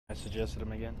I suggested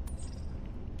him again.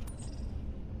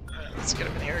 Let's get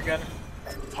him in here again.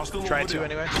 Hostile Try to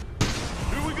anyway.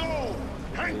 Here we go!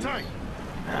 Hang tight!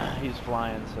 He's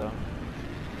flying, so.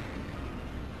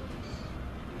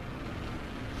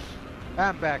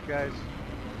 I'm back, guys.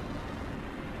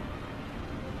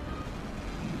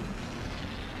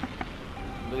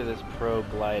 Look at this pro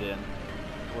glide in.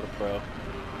 What a pro.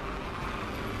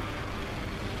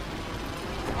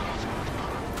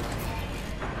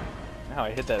 Wow,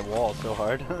 I hit that wall so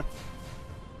hard.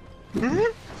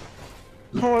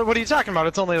 What are you talking about?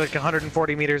 It's only like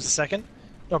 140 meters a second.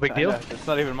 No big deal. It's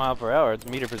not even mile per hour, it's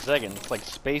meter per second. It's like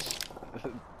space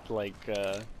like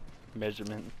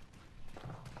measurement.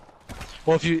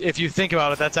 Well, if you think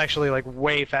about it, that's actually like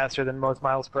way faster than most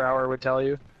miles per hour would tell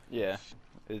you. Yeah.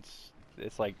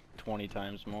 It's like 20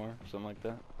 times more, something like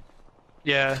that.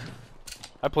 Yeah.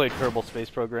 I played Kerbal Space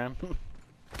Program.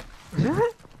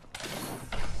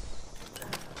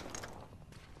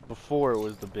 Before it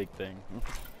was the big thing.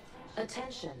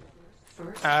 Attention.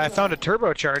 First I found a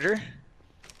turbocharger.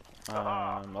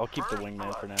 I'll keep the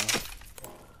wingman for now.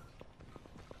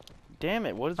 Damn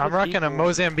it, what is I'm with rocking a people?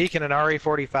 Mozambique and an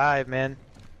RE45, man.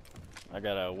 I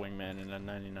got a wingman and a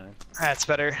 99. That's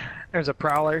better. There's a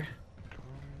prowler.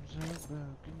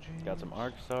 Got some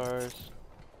arc stars.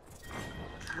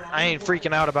 I ain't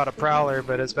freaking out about a prowler,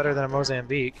 but it's better than a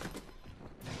Mozambique.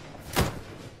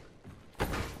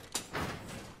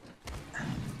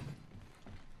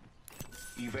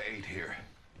 Eva 8 here.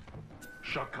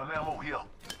 Shotgun ammo here.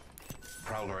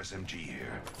 Prowler SMG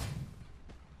here.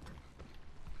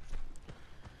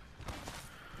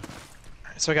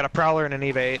 So we got a prowler and an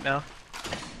Eva 8 now.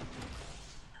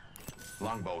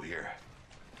 Longbow here.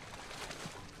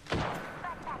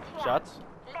 Shots?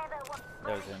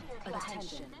 That was him.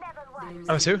 attention.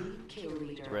 Oh, it's who? Kill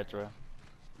leader. It's retro.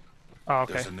 Oh,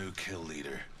 okay. There's a new kill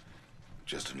leader.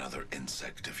 Just another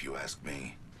insect, if you ask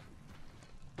me.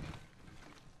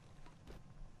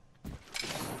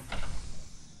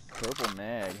 Purple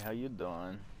Mag, how you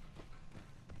doing?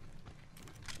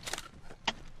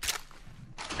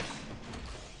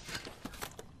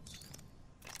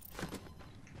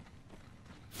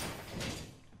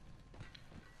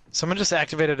 Someone just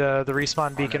activated the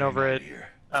respawn beacon over at Here.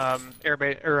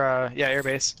 airbase or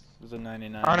airbase. It was a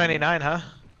 99. R99, huh?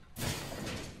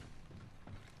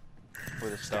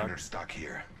 With a stock. Standard stock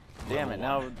here. Damn it,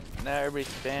 Level now everybody's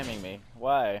spamming me.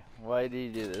 Why? Why did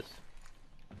you do this?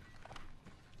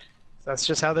 That's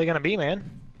just how they're gonna be, man.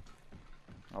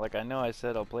 Like, I know I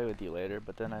said I'll play with you later,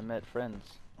 but then I met friends.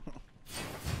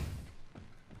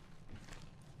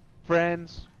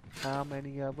 Friends, how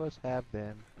many of us have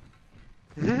them?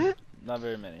 Not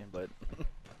very many, but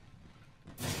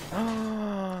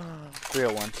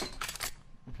 301.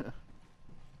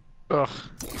 Ugh.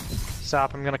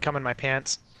 Stop, I'm gonna come in my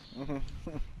pants.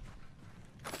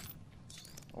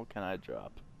 What can I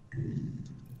drop?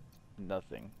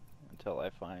 Nothing until I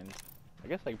find. I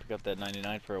guess I can pick up that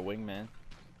 99 for a wingman.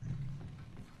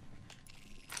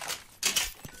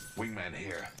 Wingman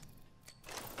here.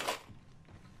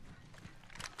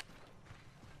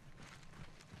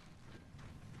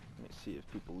 Let me see if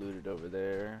people looted over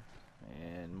there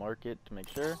and mark it to make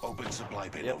sure. Open supply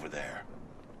bin Yep. over there.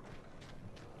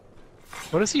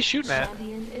 What is he shooting at?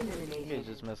 Champion I think eliminated. he's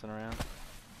just messing around.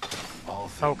 All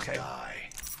things Okay. die.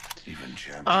 Even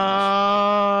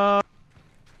champions.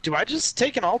 Do I just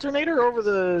take an alternator over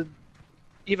the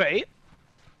Eva 8?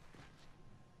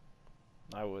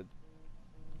 I would.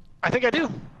 I think I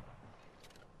do.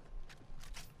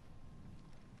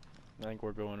 I think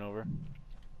we're going over.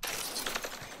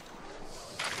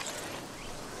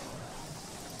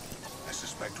 I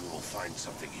suspect we will find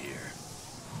something here.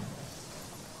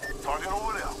 Target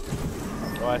over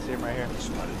there. Oh, I see him right here.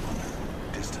 Spotted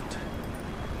one. Distant.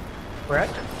 Where at?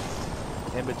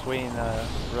 In between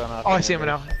runoff. Oh, I and see him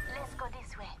now. Let's go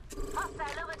this way.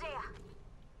 Hostile over there.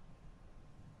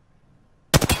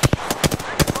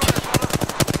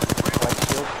 White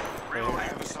shield. Right I here.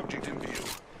 have a subject in view.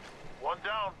 One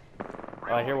down.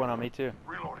 Oh, I hear one on me too.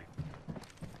 Reloading.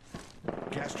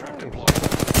 Gas trap deployed.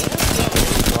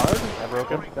 I broke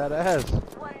him. Badass.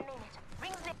 1 minute.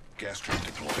 Ring the Gas trap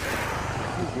deployed.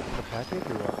 You getting the package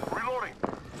or what? Reloading.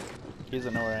 He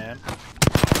doesn't know where I am.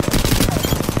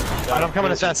 Alright, I'm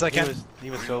coming as fast as I can. He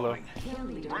was solo. kill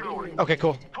leader. Reloading. Okay,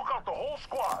 cool. Took out the whole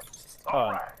squad. Oh,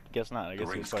 Alright. guess not. I The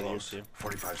guess he was ring's part of yours close. too.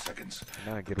 45 seconds.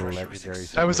 Now I get a legendary.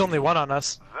 That was only one on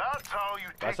us. That's how you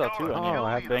I take saw out two a on Oh, you. I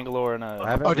I have have Bangalore and a. I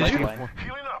haven't Oh, did you? seen Lifeline.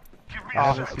 Healing up. Give me Oh. a I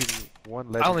haven't sec. seen one I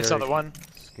legendary only saw the one.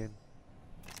 skin.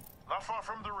 Not far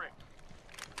from the ring.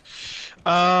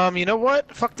 You know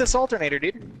what? Fuck this alternator,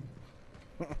 dude.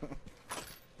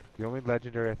 The only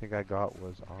legendary I think I got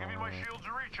was Give me my shields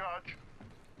to recharge.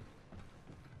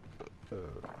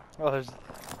 Oh, there's.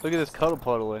 Look at this cuddle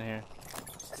puddle in here.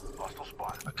 Hostile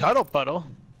spot. A cuddle puddle.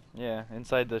 Yeah,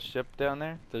 inside the ship down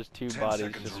there, there's 2 10 bodies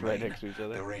seconds just remain. right next to each The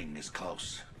other. ring is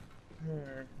close.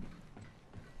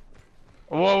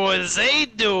 What was they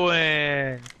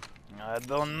doing? I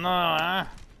don't know, huh?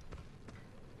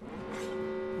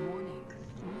 Warning.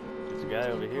 There's a guy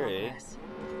over here, eh? Progress.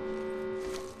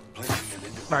 Placing an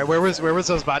independent All right, where was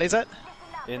those bodies at?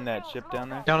 In that ship down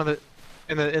there? Down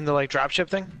in the like dropship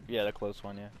thing. Yeah, the close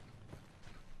one, yeah.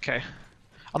 Okay.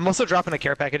 I'm also dropping a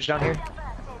care package down here.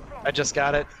 I just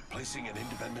got it. Placing an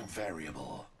independent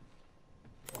variable.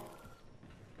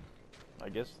 I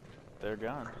guess they're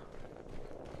gone.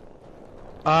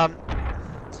 I'm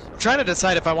trying to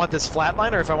decide if I want this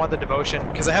flatline or if I want the devotion,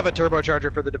 because I have a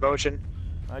turbocharger for the devotion.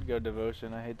 I'd go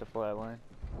devotion. I hate the flatline.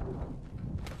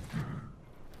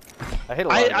 I hate a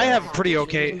lot of I guns. have pretty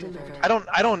okay. I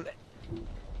don't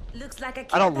Looks like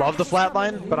a I don't love the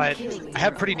flatline, but I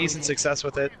have pretty decent success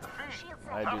with it.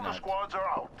 I do Half the not. squads are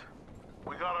out.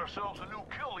 We got ourselves a new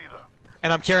kill leader.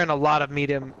 And I'm carrying a lot of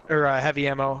medium or heavy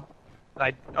ammo.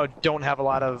 I don't have a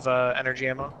lot of energy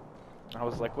ammo. I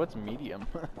was like, what's medium?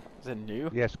 Is it new?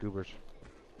 Yeah, scoobers.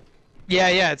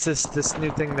 Yeah, it's this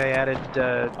new thing they added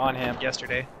On him.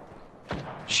 yesterday.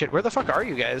 Shit, where the fuck are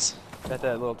you guys? At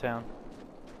that little town.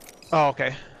 Oh,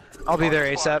 okay. I'll be there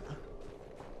ASAP.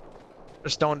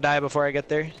 Just don't die before I get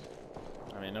there.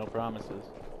 I mean, no promises.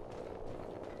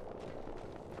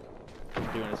 I'm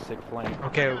doing a sick flank.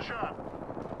 Okay. Get a shot.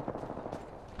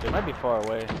 They might be far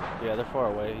away. Yeah, they're far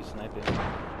away. He's sniping.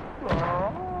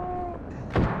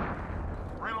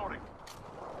 Reloading.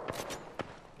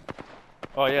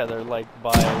 Oh yeah, they're like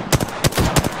by. I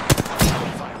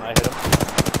hit him.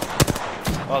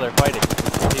 Oh, they're fighting.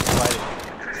 He's fighting.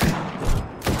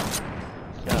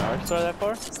 Got an arc star that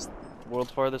far?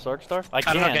 World's farthest arc star? I I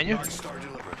don't know, can you? Dark Star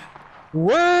delivered.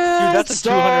 What? Dude, that's a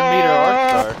 200-meter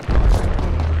arc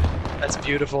star. That's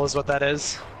beautiful, is what that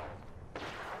is.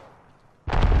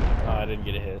 Oh, I didn't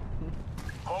get a hit.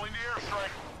 Calling the airstrike.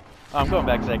 Oh, I'm going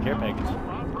back to that care package.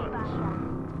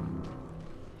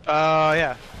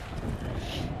 Yeah.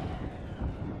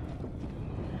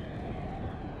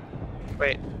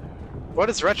 Wait. What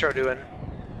is Retro doing?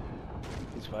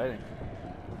 He's fighting.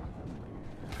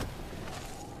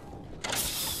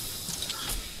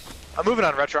 I'm moving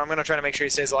on Retro. I'm gonna try to make sure he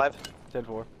stays alive.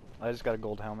 10-4. I just got a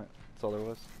gold helmet. That's all there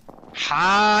was.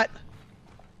 Hot!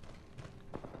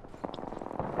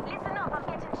 Listen up, I'm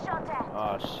getting shot at.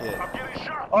 Oh shit. I'm getting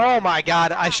shot. Oh my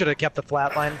god, I should have kept the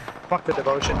flatline. Fuck the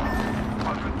devotion.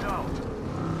 Hunted down.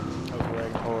 I was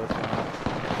lagging forward.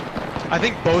 I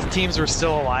think both teams were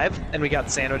still alive, and we got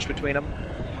sandwiched between them.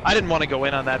 I didn't want to go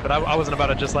in on that, but I wasn't about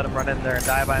to just let him run in there and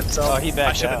die by himself. Oh, he backed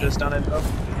I should have out. just done it, though.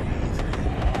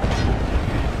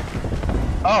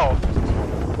 Oh.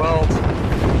 Well,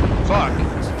 fuck.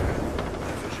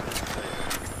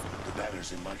 The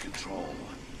batter's in my control.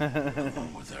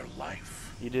 Along with their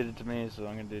life. You did it to me, so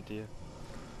I'm gonna do it to you.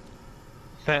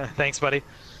 Thanks, buddy.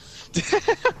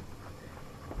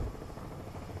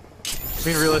 I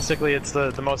mean, realistically, it's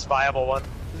the most viable one.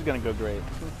 This is gonna go great.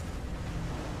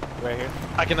 Right here.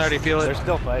 I can already feel They're it.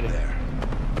 still fighting.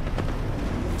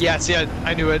 Yeah, see,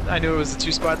 I knew it. I knew it was the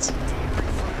 2 spots.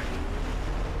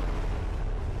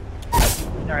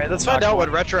 Alright, let's find out what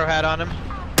Retro had on him.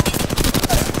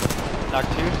 Knock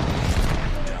 2.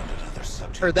 Down another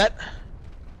subject. Heard that?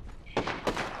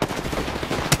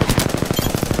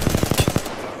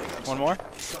 One more.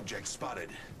 Subject spotted.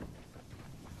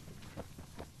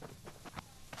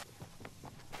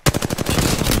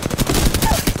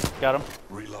 Got him.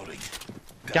 Reloading.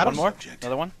 Got One him? more. Subject.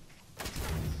 Another one.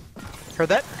 Heard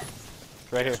that?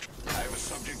 Right here. I have a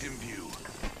subject in view.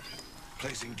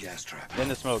 Placing gas trap. In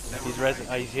the smoke. He's resin.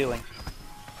 Oh, he's healing.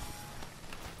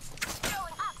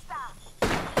 Throwing arc star.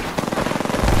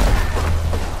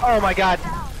 Oh my god.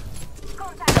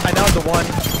 Contact. I know the one.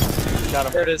 Got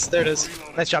him. There it is, there it is.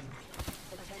 Nice job.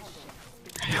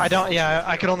 I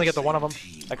could only get the one of them.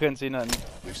 I couldn't see nothing.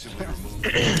 We've simply removed the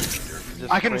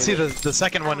Just I couldn't see sprayed the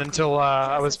second one until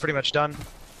I was pretty much done. it.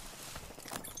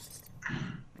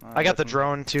 I got the Doesn't-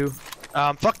 drone too.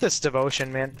 Fuck this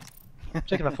devotion, man. I'm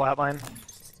taking the flatline.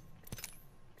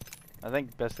 I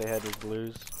think best they had was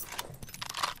blues.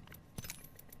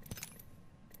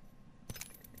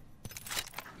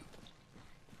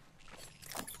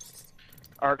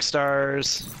 Arc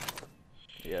stars.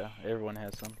 Yeah, everyone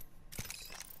has some.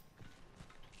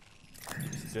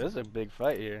 Dude, this is a big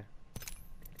fight here.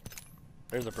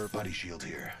 There's a purple. body shield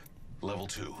here. Level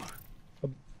 2.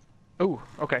 Ooh,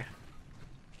 okay.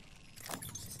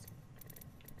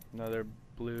 Another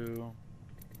blue.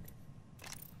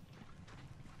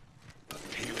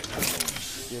 Healing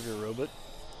wounds. You have your robot.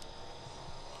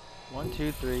 1,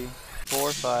 2, 3,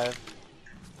 4, 5,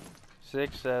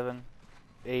 6, 7,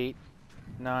 8,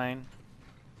 9.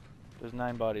 There's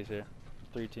 9 bodies here.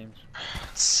 3 teams.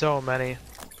 So many.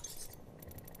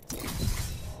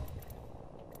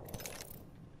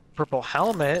 Purple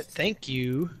helmet, thank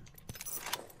you.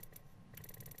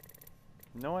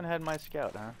 No one had my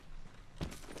scout, huh?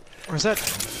 Where's that?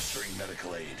 Administering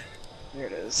medical aid. There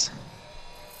it is.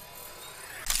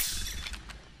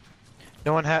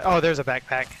 No one had. Oh, there's a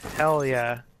backpack. Hell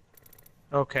yeah.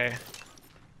 Okay.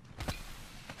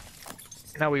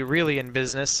 Now we really in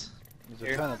business.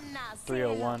 There's a ton of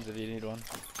 301s if you need one.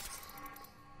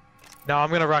 No, I'm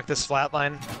gonna rock this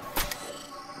flatline.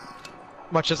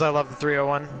 Much as I love the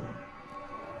 301.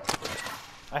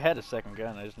 I had a second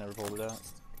gun, I just never pulled it out.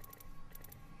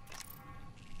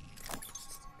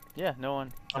 Yeah, no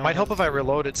one. I might help if I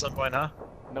reload at some point, huh?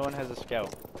 No one has a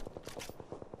scout.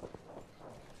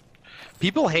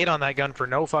 People hate on that gun for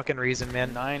no fucking reason,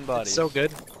 man. 9 bodies. It's so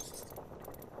good.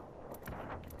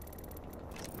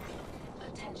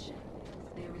 Attention.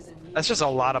 There is a new That's just a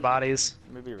lot of bodies.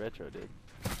 Maybe Retro did.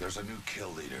 There's a new kill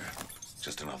leader.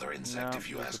 Just another insect No, if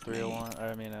you there's a ask me. 301.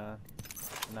 I mean,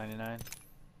 99.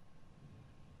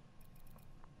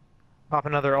 Pop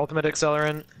another ultimate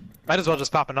accelerant. Might as well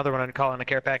just pop another one and call in a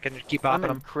care package and keep popping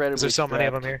them. incredibly Because there's so many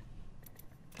of them strapped.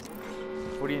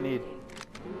 here. What do you need?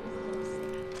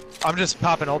 I'm just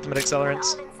popping ultimate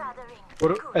accelerants. All inside the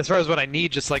ring. What, as far as what I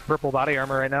need, just like purple body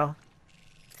armor right now.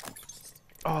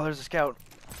 Oh, there's a scout.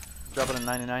 Dropping a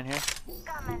 99 here.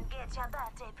 Come and get your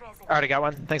birthday present. Alright, I got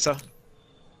one. Thanks, so.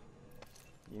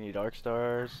 You need arc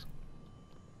stars.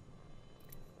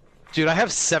 Dude, I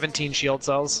have 17 shield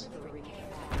cells.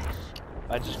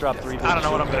 I just dropped 3 big I don't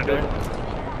know what I'm shields gonna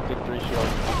right there. Did 3 shields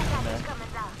in there. Coming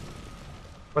down.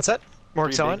 What's that?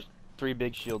 More 3 accelerant? big, 3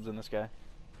 big shields in this guy.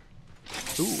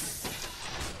 Ooh.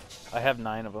 I have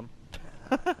 9 of them.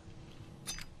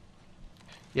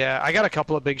 Yeah, I got a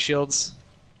couple of big shields.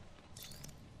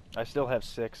 I still have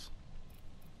 6.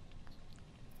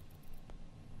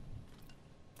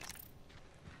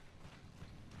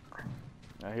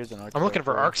 Now here's an arc. I'm looking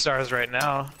star for arc stars right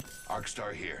now.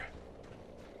 Arcstar here.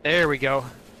 There we go.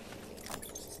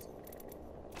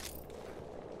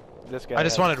 This guy. I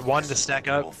just has, wanted one to stack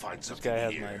We'll up. find This something guy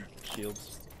has here. my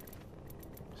shields.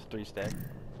 It's 3 stack.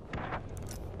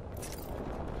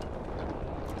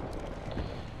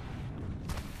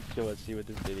 So let's see what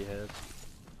this baby has.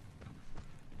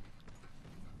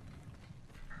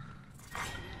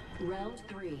 round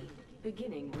 3.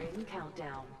 Beginning ring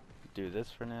countdown. Do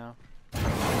this for now.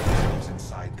 Who's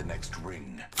inside the next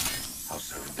ring? How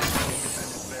soon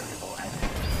this variable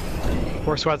and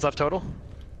 4 squads left total.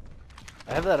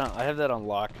 I have that on. I have that on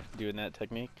lock. Doing that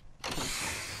technique.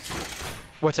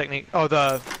 What technique? Oh,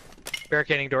 the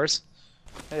barricading doors.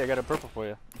 Hey, I got a purple for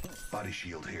you. body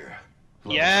shield here.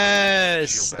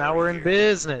 Yes! Shield Now we're in battery here.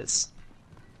 business.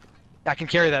 I can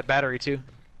carry that battery too.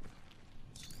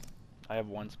 I have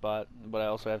 1 spot, but I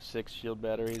also have 6 shield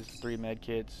batteries, 3 med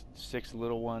kits, 6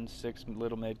 little ones, 6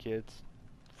 little med kits,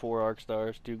 4 arc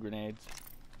stars, 2 grenades.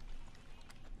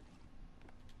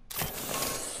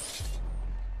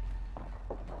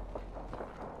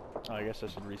 Oh, I guess I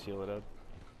should reseal it up.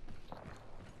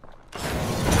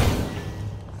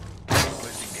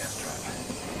 Placing gas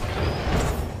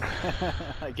trap.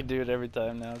 I can do it every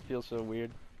time now. It feels so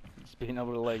weird. Just being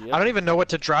able to like. Yep. I don't even know what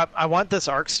to drop. I want this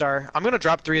arc star. I'm gonna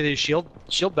drop 3 of these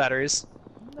shield batteries.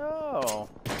 No.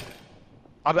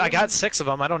 I got 6 of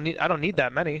them. I don't need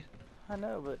that many. I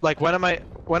know, but Like when am I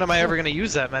ever gonna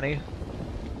use that many?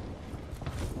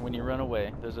 when you run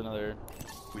away, there's another.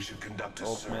 We should conduct a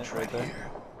Ultimate search right right there.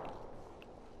 here.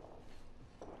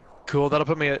 Cool. That'll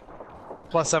put me at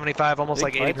plus 75, almost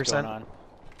Big like fights going 80%. on.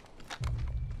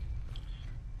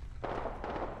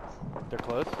 They're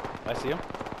close. I see them.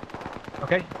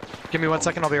 Okay. Give me 1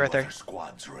 second. I'll be right there. Other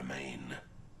squads remain.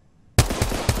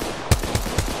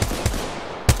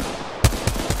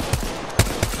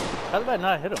 How did I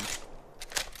not hit them?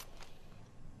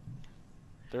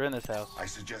 They're in this house. I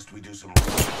suggest we do some.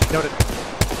 Noted.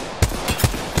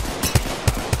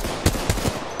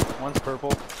 One's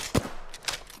purple.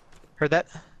 Heard that?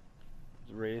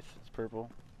 It's Wraith. It's purple.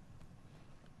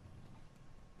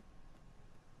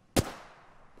 I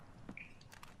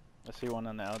see one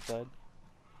on the outside.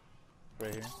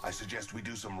 Right here. I suggest we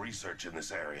do some research in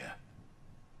this area.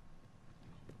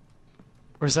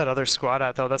 Where's that other squad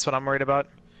at though? That's what I'm worried about.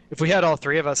 If we had all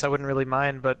 3 of us, I wouldn't really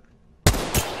mind, but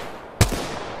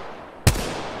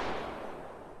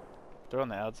They're on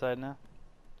the outside now.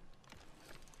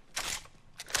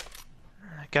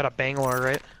 Got a Bangalore,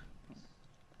 right?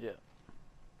 Yeah.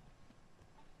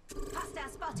 Hostile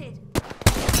spotted.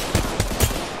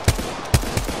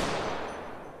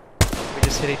 We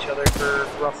just hit each other for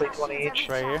roughly 20 each.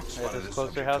 Right here. At Spotted this a closer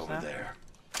subject house over now. there.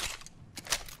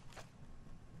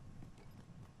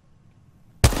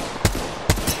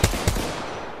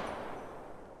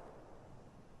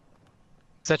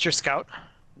 Is that your scout?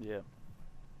 Yeah.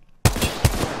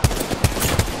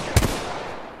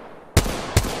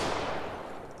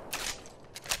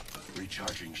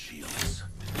 Recharging shields.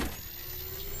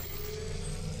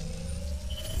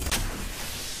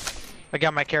 I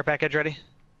got my care package ready.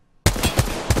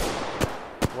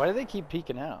 Why do they keep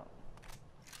peeking out?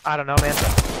 I don't know, man.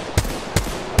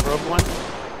 I broke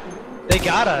one. They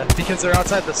gotta because they're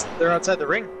outside the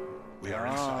ring. We are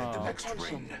inside the Oh. next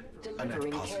ring. A net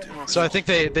Delivering care positive. package. So I think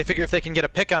they figure if they can get a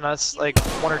pick on us, like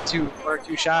one or two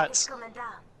shots, Coming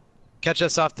down. catch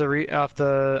us off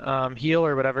the heel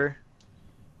or whatever.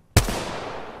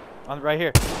 On right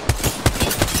here.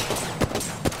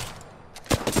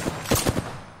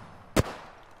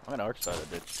 I'm gonna arc star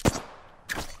that bitch.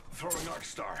 Throwing arc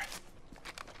star.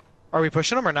 Are we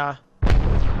pushing them or not?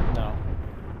 No.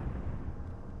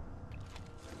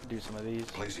 Do some of these.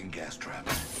 Placing gas trap.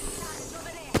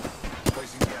 Over there.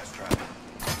 Placing gas trap.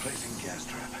 Placing gas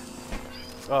trap.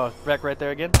 Oh, wreck right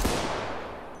there again.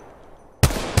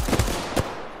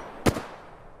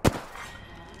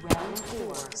 Round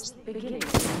 4. Beginning ring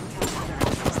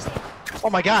countdown. Oh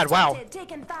my God! Wow. Spotted,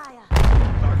 taking fire.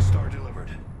 Arc star delivered.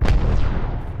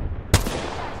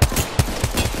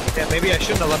 Yeah, maybe I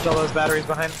shouldn't have left all those batteries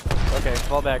behind. Okay,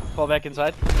 fall back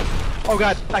inside. Oh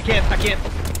God! I can't!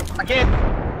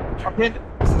 I'm pinned.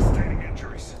 Sustaining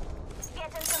injuries.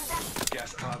 Getting some dust.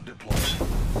 Gas cloud deployed.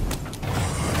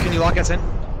 Can you lock us in?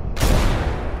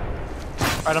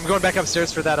 Alright, I'm going back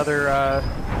upstairs for that other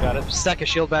Got it. stack of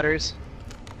shield batteries.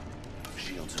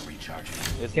 Shields are recharging.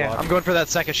 It's Yeah, locked. I'm going for that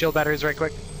stack of shield batteries right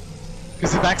quick.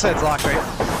 Because the backside's locked, right?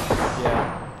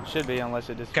 Yeah, it should be unless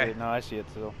it disappeared. Okay. No, I see it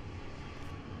still.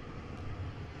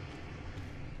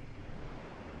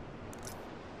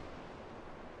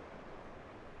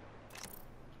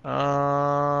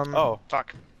 Oh.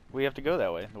 Fuck. We have to go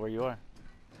that way, where you are.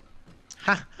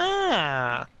 Ha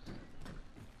ha!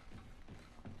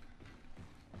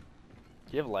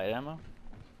 Do you have light ammo?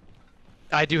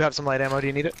 I do have some light ammo. Do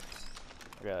you need it?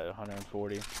 I got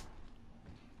 140.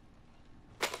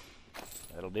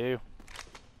 That'll do.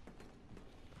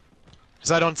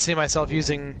 Because I don't see myself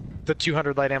using the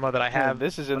 200 light ammo that I have.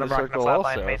 This is in when the I'm rocking a circle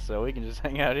flatline also, main. so we can just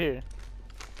hang out here.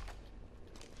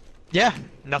 Yeah,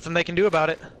 nothing they can do about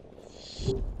it.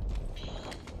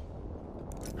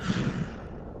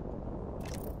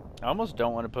 I almost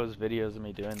don't want to post videos of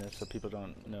me doing this so people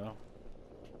don't know.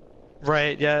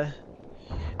 Right, yeah.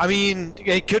 I mean,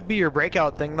 it could be your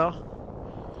breakout thing,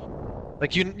 though.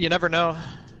 Like, you never know.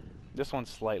 This one's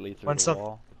slightly through When the some-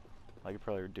 wall. I could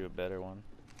probably do a better one.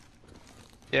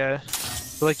 Yeah.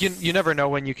 But like, you never know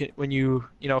when you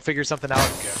figure something out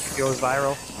and it goes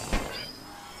viral.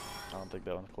 I don't think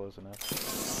that one's close enough.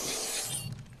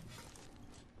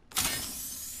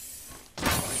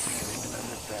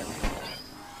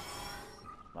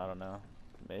 I don't know.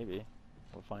 Maybe.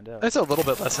 We'll find out. It's a little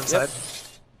bit less inside.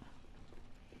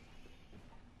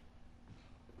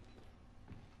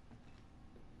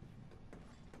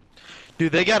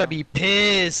 Dude, they gotta be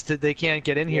pissed that they can't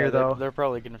get in Yeah, here, they're- though. They're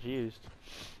probably confused.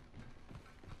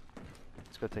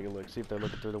 Let's go take a look, see if they're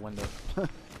looking through the window.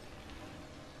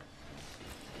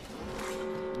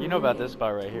 You know about this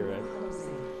spot right here,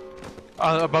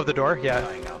 right? Above the door? Yeah.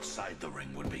 Dying outside the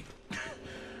ring would be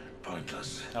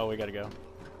pointless. Oh, we gotta go.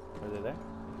 Are they there?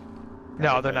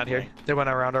 No, they're not here. They went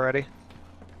around already.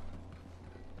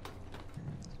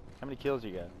 How many kills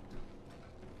you got?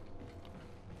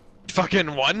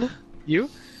 Fucking one? You?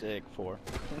 Sick, 4.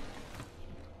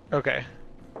 Okay.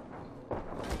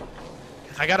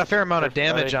 I got a fair amount of Are they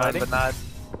damage on, fighting? but not.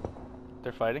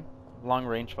 They're fighting? Long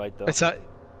range fight though. It's not.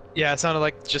 Yeah, it sounded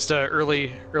like just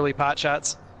early pot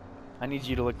shots. I need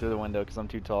you to look through the window because I'm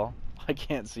too tall. I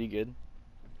can't see good.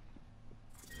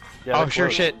 Yeah, Oh, they're sure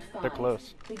close. shit. They're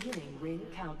close. Beginning ring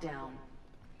countdown.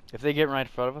 If they get right in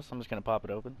front of us, I'm just gonna pop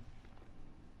it open.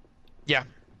 Yeah.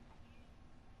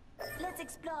 Let's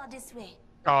explore this way.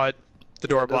 Oh, the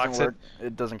door It doesn't blocks it. work.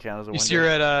 It doesn't count as a You window. see her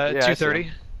at Yeah, I see 2:30.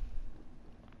 her.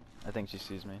 I think she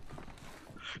sees me.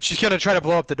 She's gonna try to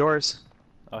blow up the doors.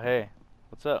 Oh hey,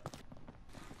 what's up?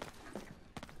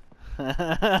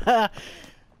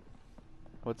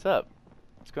 What's up?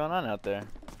 What's going on out there?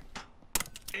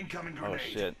 Incoming Oh grenade.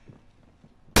 shit.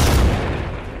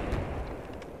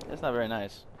 That's not very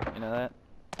nice. You know that?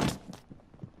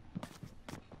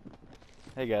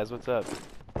 Hey guys, what's up?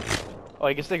 Oh,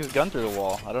 he can stick his gun through the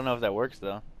wall. I don't know if that works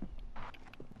though.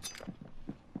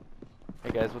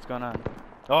 Hey guys, what's going on?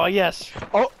 Oh yes!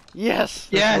 Oh, Yes!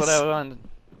 Yes! That's what I wanted.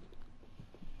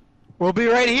 we'll be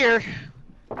right here.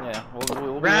 Yeah, we'll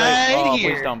be Right Oh,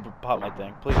 here. please don't pop my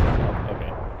thing. Please don't. Oh,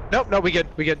 okay. Nope, no, we good.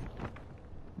 We good.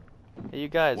 Hey, you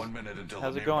guys. 1 minute until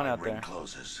How's the it going nearby out ring there?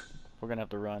 closes. We're gonna have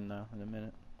to run though in a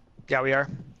minute. Yeah, we are.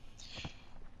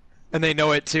 And they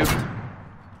know it too.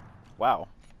 Wow.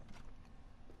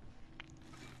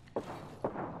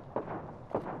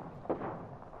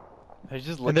 I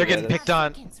just And they're getting at us. picked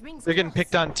on. Seconds, rings They're getting close.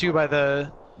 picked on too by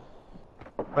the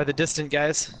distant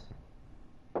guys.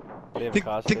 They I have think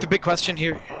Costa. the big question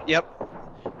here.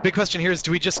 Yep. Big question here is,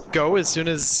 do we just go as soon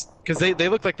as? Because they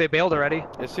look like they bailed already.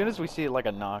 As soon as we see like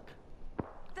a knock.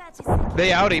 30 seconds. They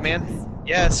outie, man.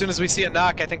 Yeah, as soon as we see a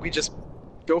knock, I think we just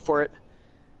go for it.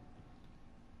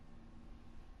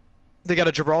 They got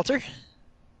a Gibraltar.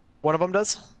 One of them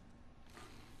does.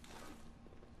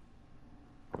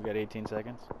 We got 18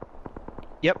 seconds.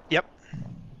 Yep, yep.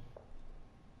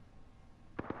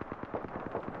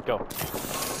 Go. 10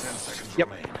 seconds Yep.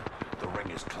 remain. The ring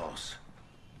is close.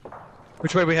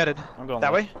 Which way are we headed? I'm going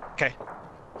That left. way? Okay.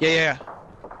 Yeah, yeah, yeah.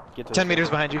 Get to 10 the- meters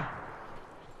behind you.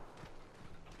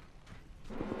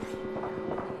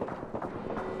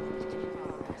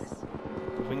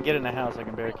 If we can get in the house, I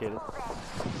can barricade it.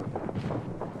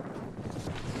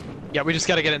 Yeah, we just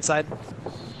gotta get inside.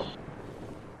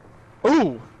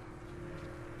 Ooh!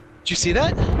 Did you see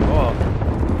that? Oh.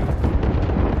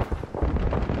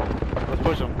 Let's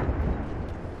push him.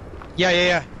 Yeah, yeah,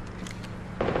 yeah.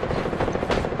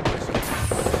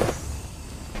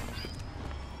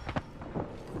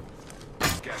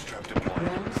 Gas trap deployed.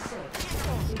 Round 6.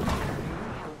 Beginning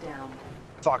ring countdown.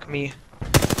 Fuck me.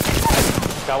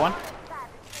 Got one.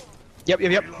 Yep,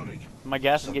 yep, yep. Reloading. My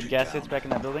gas and get gas hits back in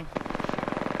that building.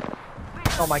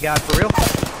 Oh my god, for real?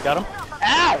 Got him.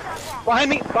 Ow! Behind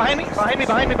me! Behind me! Behind me!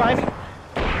 Behind me! Behind me!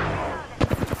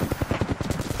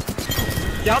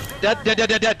 Yep, dead, dead, dead,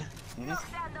 dead, dead.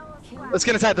 Let's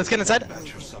get inside, let's get inside.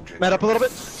 Batch of subjects. Met up a little bit.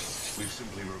 We've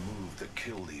simply removed the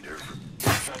kill leader.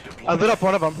 Gas trap deployed. I lit up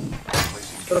one of them.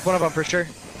 Placing Lit up one of them for sure.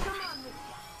 Come on with ya.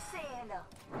 Say hello.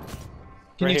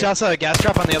 Can Right you here. toss a gas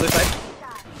drop on the other side?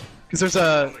 Because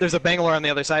there's a Bangalore on the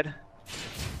other side.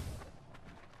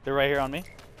 They're right here on me.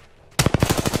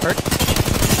 Hurt.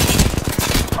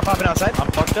 I'm popping outside.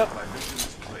 I'm fucked up. My vision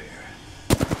is clear.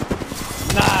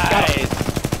 Nice.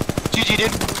 GG,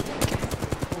 dude.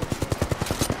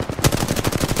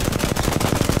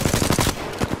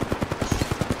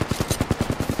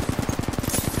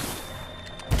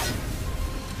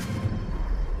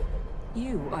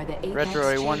 You are the Apex Retro,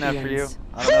 I won that for you. champions.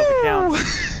 I don't know if it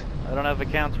counts. I don't know if it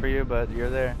counts for you, but you're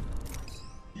there.